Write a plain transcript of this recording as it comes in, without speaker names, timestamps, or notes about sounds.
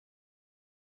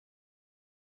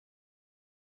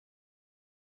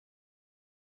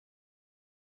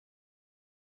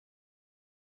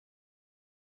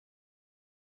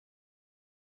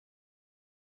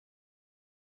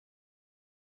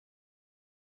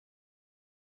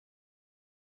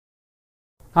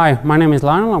Hi, my name is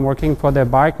Lionel. I'm working for the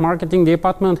bike marketing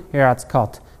department here at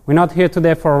Scott. We're not here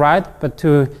today for a ride, but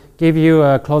to give you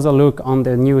a closer look on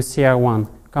the new CR1.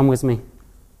 Come with me.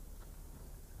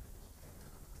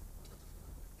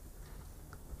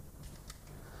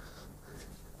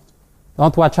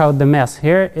 Don't watch out the mess.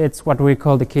 Here it's what we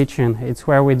call the kitchen. It's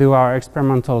where we do our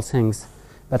experimental things.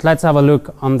 But let's have a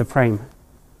look on the frame.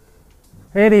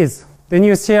 Here it is, the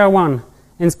new CR1.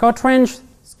 In Scott range,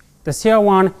 the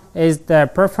CR1 is the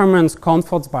performance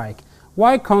comfort bike.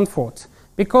 Why comfort?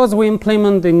 Because we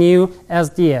implement the new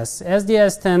SDS.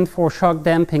 SDS stands for shock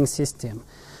damping system.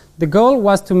 The goal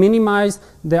was to minimize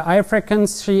the high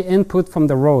frequency input from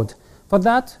the road. For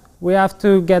that, we have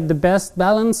to get the best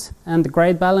balance and the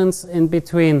great balance in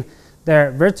between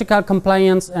the vertical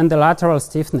compliance and the lateral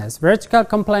stiffness. Vertical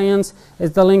compliance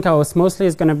is the link how smoothly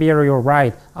is going to be your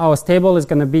ride, how stable is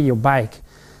going to be your bike.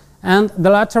 And the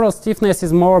lateral stiffness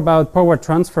is more about power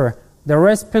transfer, the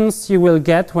response you will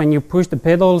get when you push the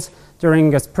pedals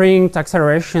during a sprint,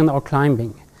 acceleration or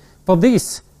climbing. For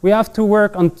this, we have to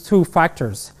work on two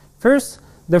factors. First,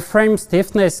 the frame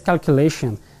stiffness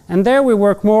calculation, and there we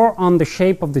work more on the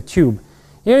shape of the tube.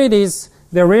 Here it is,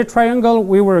 the rear triangle,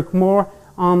 we work more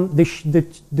on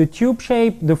the tube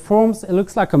shape, the forms, it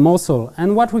looks like a muscle,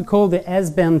 and what we call the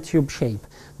S-bend tube shape.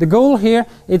 The goal here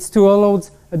is to allow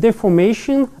a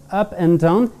deformation up and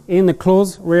down in a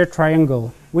closed rear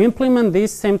triangle. We implement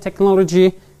this same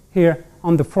technology here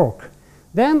on the fork.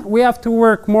 Then we have to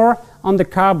work more on the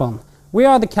carbon. We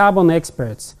are the carbon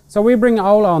experts, so we bring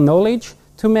all our knowledge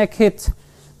to make it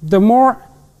the more,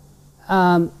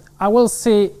 I will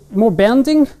say, more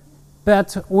bending,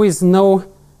 but with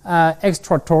no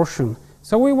extra torsion.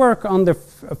 So we work on the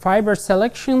fiber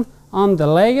selection, on the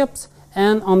layups,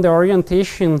 and on the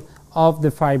orientation of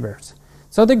the fibers.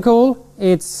 So the goal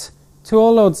is to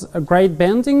allow a great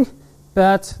bending,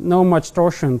 but no much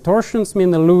torsion. Torsions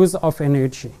mean a loss of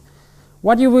energy.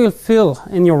 What you will feel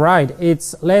in your ride,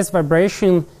 it's less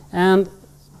vibration, and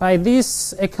by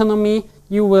this economy,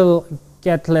 you will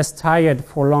get less tired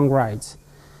for long rides.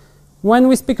 When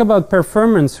we speak about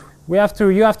performance, you have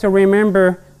to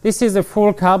remember this is a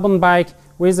full carbon bike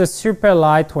with a super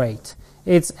lightweight.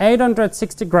 It's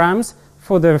 860 grams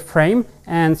for the frame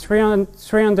and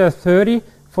 330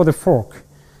 for the fork.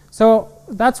 So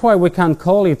that's why we can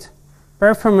call it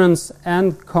performance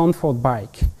and comfort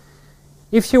bike.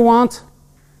 If you want,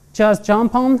 just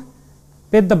jump on,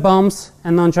 beat the bumps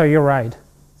and enjoy your ride.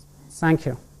 Thank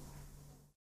you.